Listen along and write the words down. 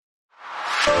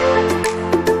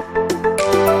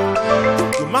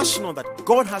must know that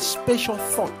God has special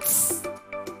thoughts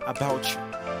about you.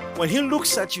 When He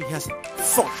looks at you, He has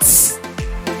thoughts.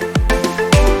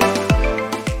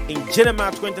 In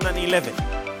Jeremiah 29:11,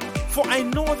 for I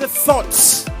know the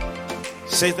thoughts,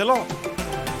 says the Lord,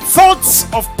 thoughts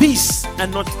of peace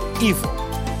and not evil,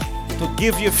 to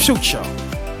give you a future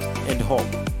and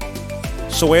hope.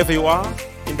 So wherever you are,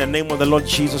 in the name of the Lord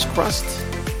Jesus Christ,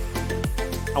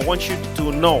 I want you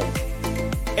to know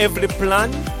every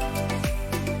plan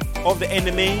of the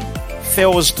enemy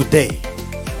fails today.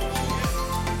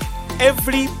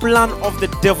 Every plan of the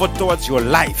devil towards your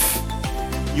life,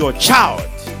 your child,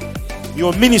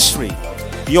 your ministry,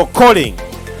 your calling,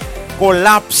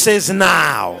 collapses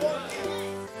now.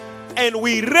 And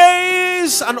we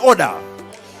raise an order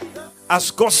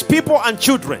as God's people and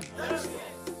children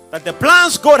that the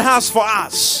plans God has for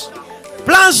us,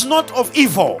 plans not of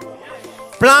evil,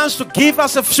 plans to give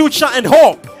us a future and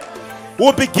hope,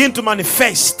 will begin to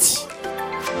manifest